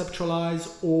couldn't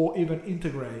conceptualize or even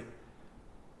integrate.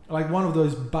 Like one of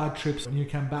those bad trips when you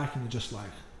come back and you're just like,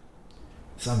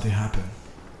 something happened.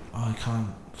 I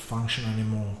can't function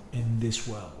anymore in this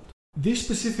world. This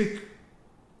specific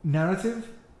narrative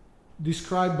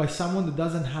described by someone that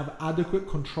doesn't have adequate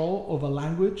control over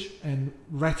language and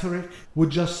rhetoric would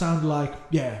just sound like,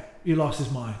 yeah, he lost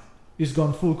his mind. He's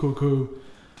gone full cuckoo.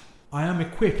 I am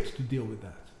equipped to deal with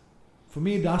that. For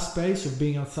me, that space of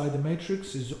being outside the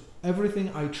matrix is everything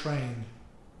I trained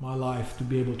my life to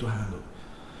be able to handle.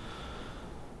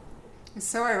 It's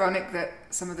so ironic that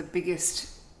some of the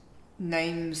biggest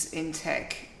names in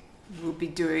tech will be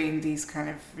doing these kind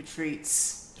of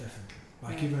retreats. Definitely.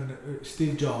 Like even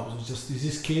Steve Jobs was just,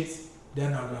 these kids,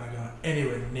 they're not going to go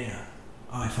anywhere near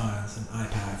iPhones and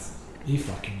iPads. He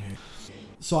fucking knew.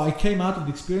 So I came out of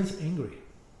the experience angry.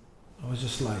 I was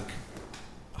just like,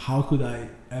 how could I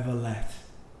ever let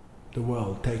the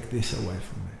world take this away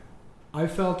from me? I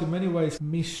felt in many ways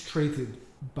mistreated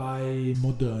by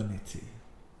modernity.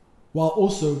 While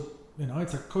also,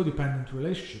 it's a codependent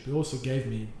relationship. It also gave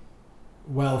me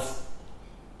wealth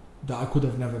that I could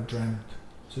have never dreamt.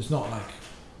 So it's not like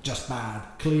just bad.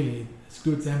 Clearly, it's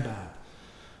good and bad.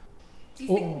 Do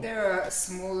you think there are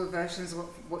smaller versions of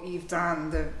what you've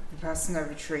done, the Vipassana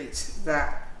retreat,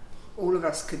 that all of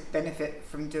us could benefit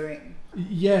from doing?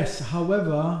 Yes,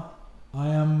 however, I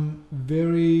am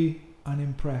very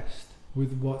unimpressed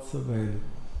with what's available.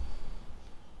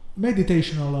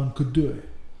 Meditation alone could do it,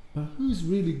 but who's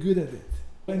really good at it?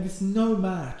 And it's no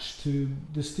match to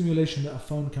the stimulation that a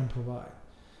phone can provide.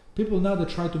 People now that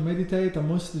try to meditate are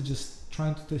mostly just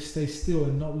trying to stay still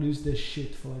and not lose their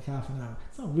shit for like half an hour.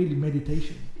 It's not really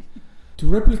meditation. To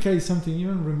replicate something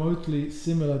even remotely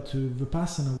similar to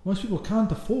Vipassana, most people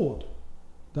can't afford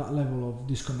that level of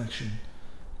disconnection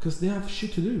because they have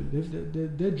shit to do.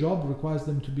 Their job requires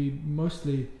them to be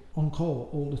mostly on call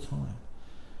all the time.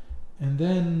 And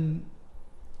then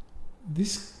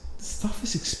this stuff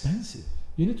is expensive.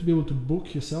 You need to be able to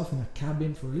book yourself in a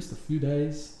cabin for at least a few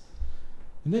days.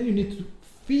 And then you need to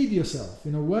feed yourself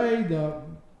in a way that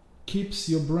keeps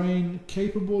your brain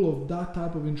capable of that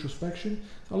type of introspection.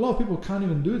 A lot of people can't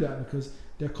even do that because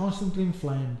they're constantly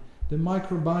inflamed. The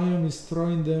microbiome is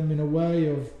throwing them in a way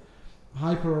of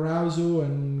hyperarousal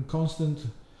and constant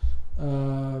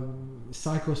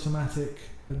psychosomatic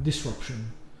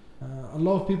disruption. A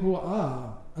lot of people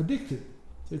are addicted.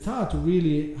 So it's hard to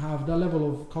really have that level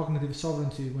of cognitive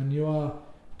sovereignty when you are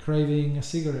craving a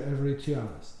cigarette every 2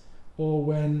 hours. Or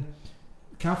when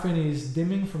caffeine is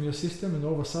dimming from your system and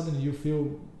all of a sudden you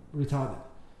feel retarded.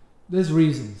 There's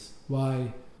reasons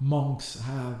why monks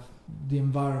have the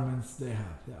environments they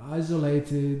have. They're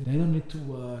isolated, they don't need to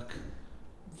work,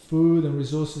 food and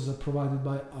resources are provided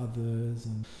by others.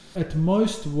 And at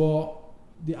most what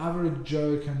the average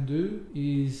Joe can do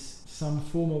is some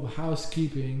form of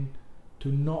housekeeping to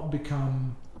not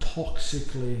become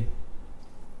toxically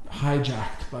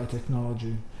hijacked by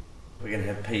technology. We're going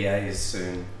to have PAs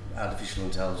soon, artificial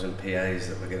intelligent PAs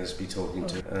that we're going to be talking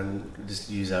to, and just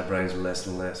use our brains less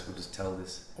and less. We'll just tell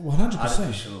this 100%.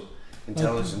 artificial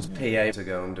intelligence PA to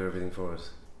go and do everything for us.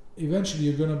 Eventually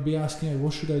you're going to be asking, hey,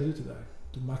 what should I do today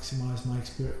to maximize my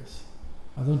experience?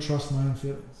 I don't trust my own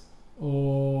feelings.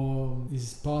 Or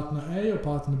is partner A or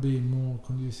partner B more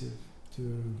conducive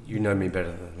to... You know me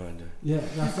better than I do. Yeah,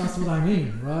 that's what I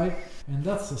mean, right? And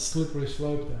that's a slippery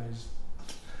slope, guys.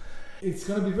 It's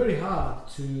going to be very hard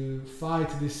to fight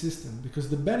this system because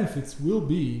the benefits will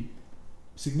be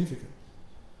significant.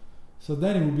 So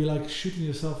then it would be like shooting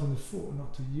yourself in the foot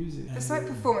not to use it. It's like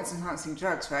performance enhancing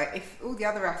drugs, right? If all the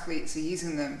other athletes are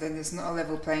using them, then there's not a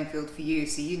level playing field for you,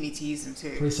 so you need to use them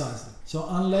too. Precisely. So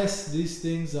unless these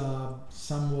things are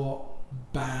somewhat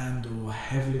banned or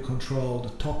heavily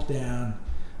controlled, top down,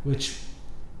 which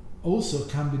also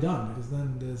can be done because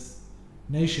then there's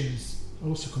nations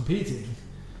also competing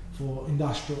for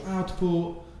industrial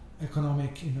output,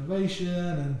 economic innovation,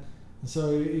 and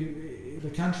so the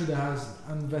country that has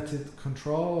unvetted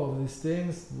control of these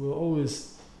things will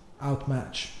always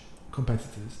outmatch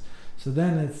competitors. So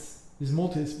then it's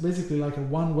basically like a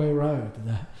one-way road.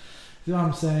 You know what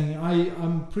I'm saying?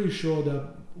 I'm pretty sure that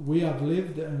we have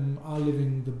lived and are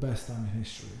living the best time in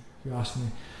history. If you ask me.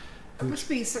 It must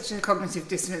be such a cognitive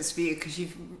dissonance for you because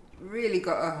you've really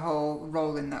got a whole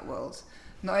role in that world.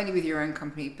 Not only with your own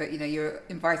company, but you're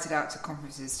invited out to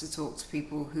conferences to talk to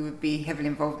people who would be heavily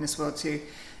involved in this world too.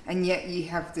 And yet you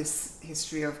have this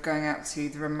history of going out to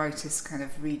the remotest kind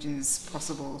of regions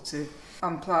possible to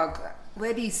unplug.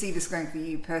 Where do you see this going for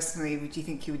you personally? Would you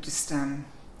think you would just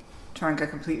try and go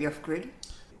completely off grid?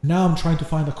 Now I'm trying to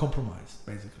find a compromise,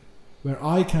 basically, where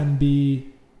I can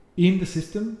be in the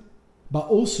system, but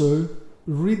also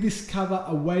rediscover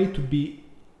a way to be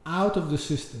out of the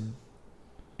system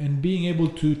and being able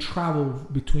to travel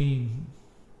between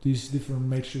these different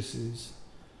matrices.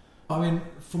 I mean,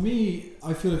 for me,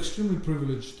 I feel extremely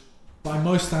privileged. By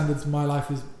most standards, my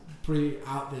life is pretty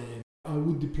out there. I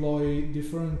would deploy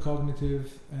different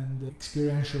cognitive and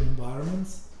experiential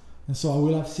environments. And so I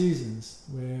will have seasons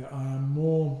where I am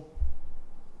more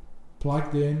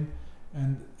plugged in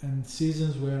and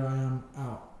seasons where I am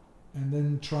out. And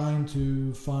then trying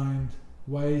to find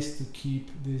ways to keep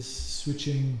this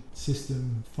switching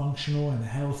system functional and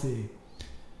healthy.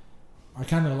 I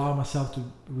can't allow myself to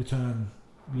return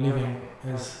living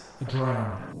as a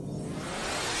drone.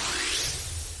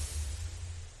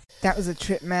 That was a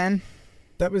trip, man.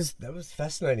 That was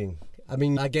fascinating. I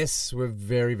mean, I guess we're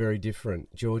very, very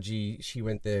different. Georgie, she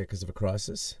went there because of a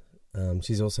crisis.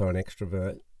 She's also an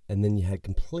extrovert. And then you had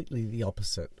completely the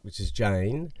opposite, which is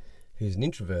Jane, who's an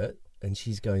introvert, and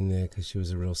she's going there because she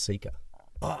was a real seeker.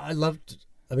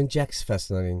 Jack's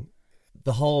fascinating.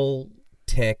 The whole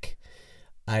tech,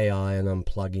 AI and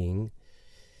unplugging.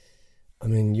 I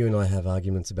mean, you and I have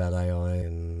arguments about AI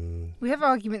and... We have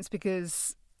arguments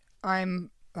because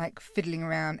I'm like fiddling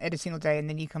around, editing all day, and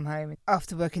then you come home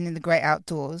after working in the great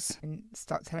outdoors and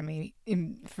start telling me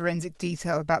in forensic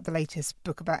detail about the latest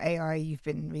book about AI you've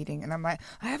been reading, and I'm like,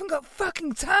 I haven't got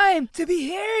fucking time to be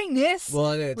hearing this. Well,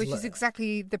 I know, which is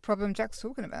exactly the problem Jack's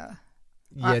talking about.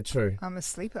 Yeah, true. I'm a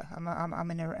sleeper.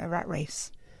 I'm in a rat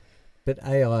race. But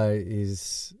AI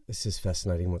it's just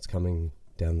fascinating what's coming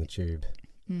down the tube.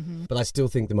 Mm-hmm. But I still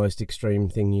think the most extreme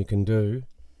thing you can do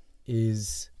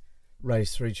is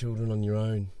raise 3 children on your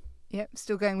own. Yep,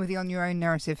 still going with the on your own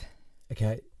narrative.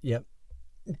 Okay, yep.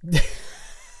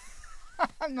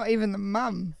 I'm not even the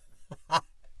mum.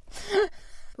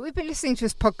 We've been listening to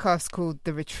this podcast called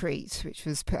The Retreat, which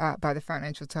was put out by the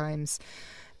Financial Times.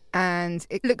 And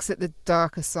it looks at the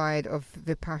darker side of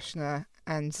Vipassana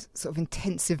and sort of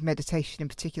intensive meditation in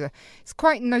particular. It's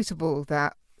quite notable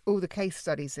that all the case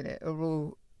studies in it are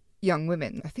all young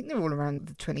women. I think they're all around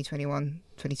the 2021,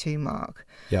 22 mark.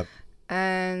 Yep.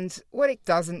 And what it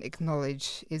doesn't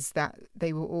acknowledge is that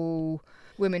they were all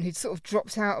women who'd sort of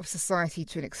dropped out of society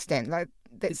to an extent. Like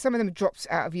some of them dropped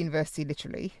out of university,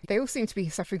 literally. They all seem to be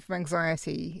suffering from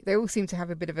anxiety. They all seem to have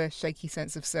a bit of a shaky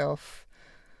sense of self.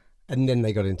 And then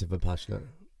they got into Vipassana.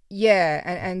 Yeah,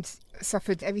 and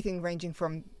suffered everything ranging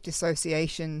from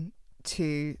dissociation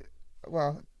to,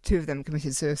 well, 2 of them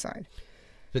committed suicide.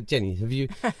 But Jenny, have you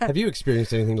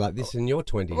experienced anything like this in your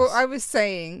 20s? Well, I was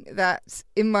saying that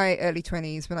in my early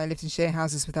 20s, when I lived in share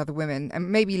houses with other women, and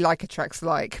maybe like attracts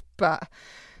like, but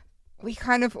we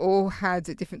kind of all had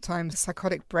at different times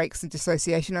psychotic breaks and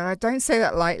dissociation, and I don't say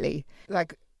that lightly.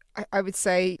 Like, I would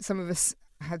say some of us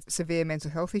had severe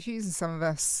mental health issues, and some of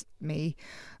us, me,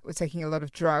 were taking a lot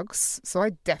of drugs. So I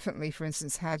definitely, for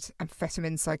instance, had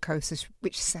amphetamine psychosis,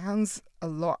 which sounds a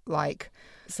lot like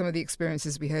some of the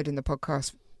experiences we heard in the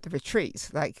podcast, The Retreat,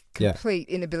 like complete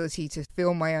inability to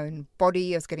feel my own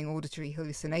body. I was getting auditory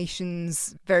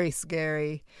hallucinations, very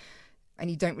scary. And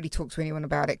you don't really talk to anyone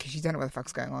about it because you don't know what the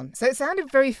fuck's going on. So it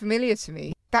sounded very familiar to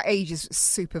me. That age is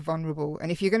super vulnerable.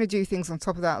 And if you're going to do things on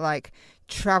top of that, like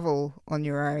travel on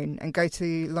your own and go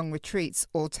to long retreats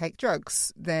or take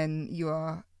drugs, then you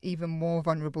are even more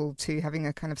vulnerable to having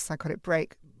a kind of psychotic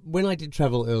break. When I did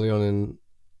travel early on,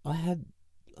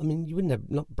 and you wouldn't have,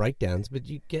 not breakdowns, but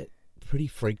you get pretty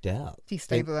freaked out.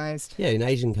 Destabilised. Yeah, in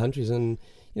Asian countries. And,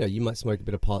 you might smoke a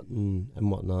bit of pot and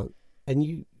whatnot. And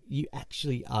you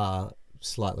actually are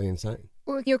slightly insane.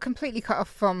 Well, you're completely cut off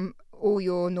from all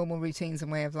your normal routines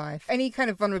and way of life. Any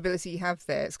kind of vulnerability you have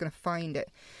there, it's going to find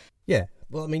it. Yeah.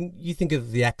 Well, you think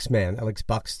of the Axeman, Alex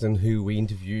Buxton, who we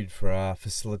interviewed for our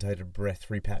facilitated breath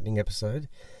repatterning episode.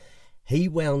 He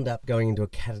wound up going into a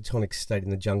catatonic state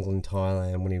in the jungle in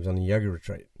Thailand when he was on a yoga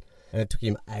retreat. And it took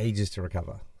him ages to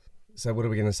recover. So what are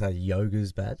we going to say?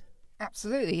 Yoga's bad?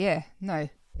 Absolutely, yeah. No.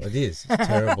 Well, it is. It's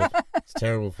terrible. It's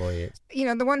terrible for you.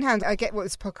 On the one hand, I get what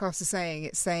this podcast is saying.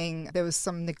 It's saying there was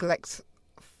some neglect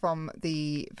from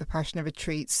the Vipassana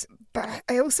retreats. But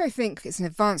I also think it's an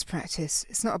advanced practice.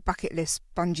 It's not a bucket list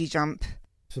bungee jump.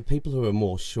 For people who are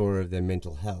more sure of their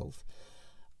mental health,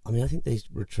 I mean, I think these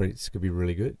retreats could be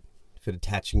really good for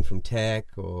detaching from tech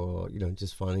or,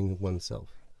 just finding oneself.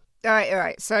 All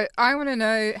right. So I want to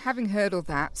know, having heard all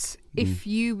that, if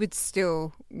you would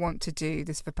still want to do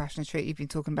this Vipassana retreat you've been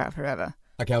talking about forever.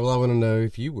 Okay, well, I want to know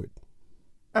if you would.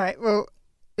 All right, well,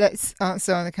 let's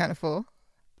answer on the count of 4.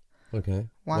 Okay.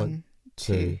 1,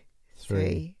 2,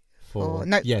 3, 4.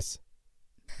 No. Yes.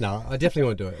 No, I definitely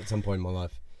want to do it at some point in my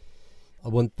life. I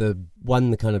want the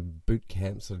kind of boot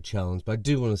camp sort of challenge, but I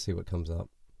do want to see what comes up.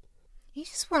 You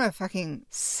just want to fucking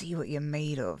see what you're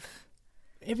made of.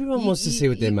 Everyone wants to see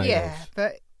what they're made of. Yeah,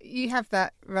 but you have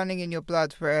that running in your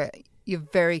blood where you're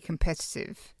very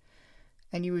competitive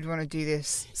and you would want to do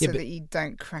this that you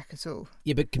don't crack at all.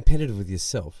 Yeah, but competitive with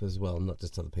yourself as well, not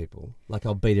just other people. Like,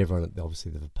 I'll beat everyone at,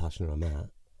 obviously, the Vipassana I'm at,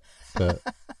 but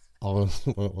I want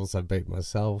to also beat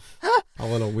myself. I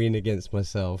want to win against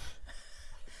myself.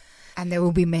 And there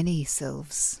will be many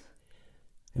selves.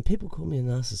 And people call me a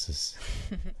narcissist.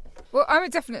 Well, I'm a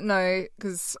definite no,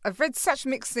 because I've read such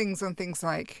mixed things on things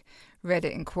like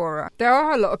Reddit and Quora. There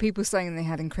are a lot of people saying they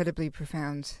had incredibly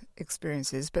profound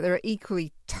experiences, but there are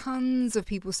equally tons of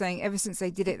people saying ever since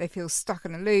they did it, they feel stuck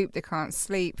in a loop, they can't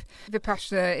sleep.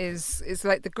 Vipassana is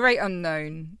like the great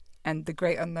unknown, and the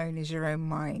great unknown is your own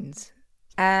mind.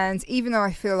 And even though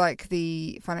I feel like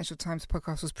the Financial Times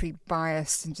podcast was pretty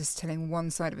biased and just telling one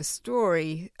side of a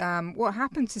story, what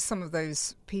happened to some of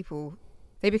those people?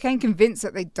 They became convinced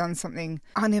that they'd done something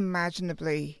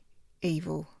unimaginably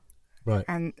evil. Right.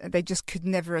 And they just could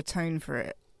never atone for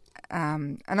it.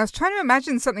 And I was trying to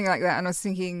imagine something like that, and I was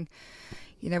thinking,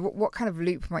 what kind of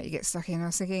loop might you get stuck in? I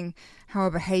was thinking how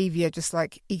a behaviour just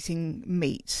like eating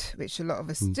meat, which a lot of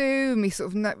us do, and we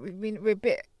sort of we're a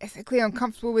bit ethically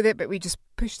uncomfortable with it, but we just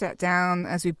push that down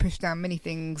as we push down many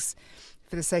things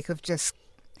for the sake of just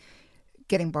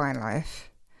getting by in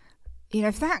life.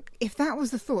 If that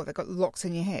was the thought that got locked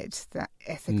in your head, that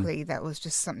ethically that was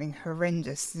just something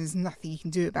horrendous, there's nothing you can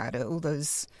do about it, all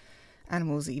those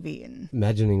animals that you've eaten.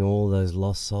 Imagining all those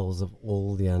lost souls of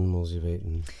all the animals you've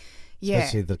eaten. Yeah.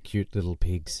 Especially the cute little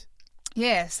pigs.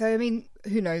 Yeah, so I mean,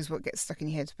 who knows what gets stuck in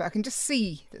your head, but I can just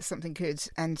see that something could,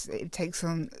 and it takes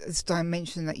on this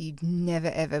dimension that you'd never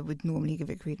ever would normally give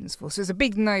it credence for. So it's a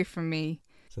big no from me.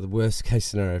 So the worst case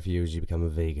scenario for you is you become a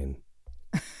vegan.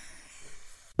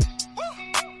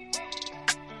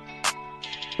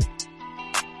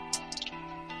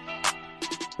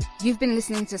 You've been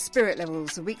listening to Spirit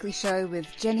Levels, a weekly show with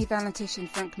Jenny Valentish and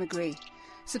Frank McGree.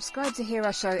 Subscribe to hear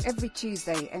our show every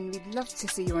Tuesday, and we'd love to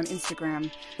see you on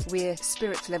Instagram. We're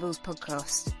Spirit Levels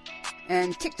Podcast.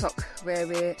 And TikTok, where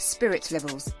we're Spirit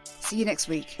Levels. See you next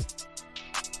week.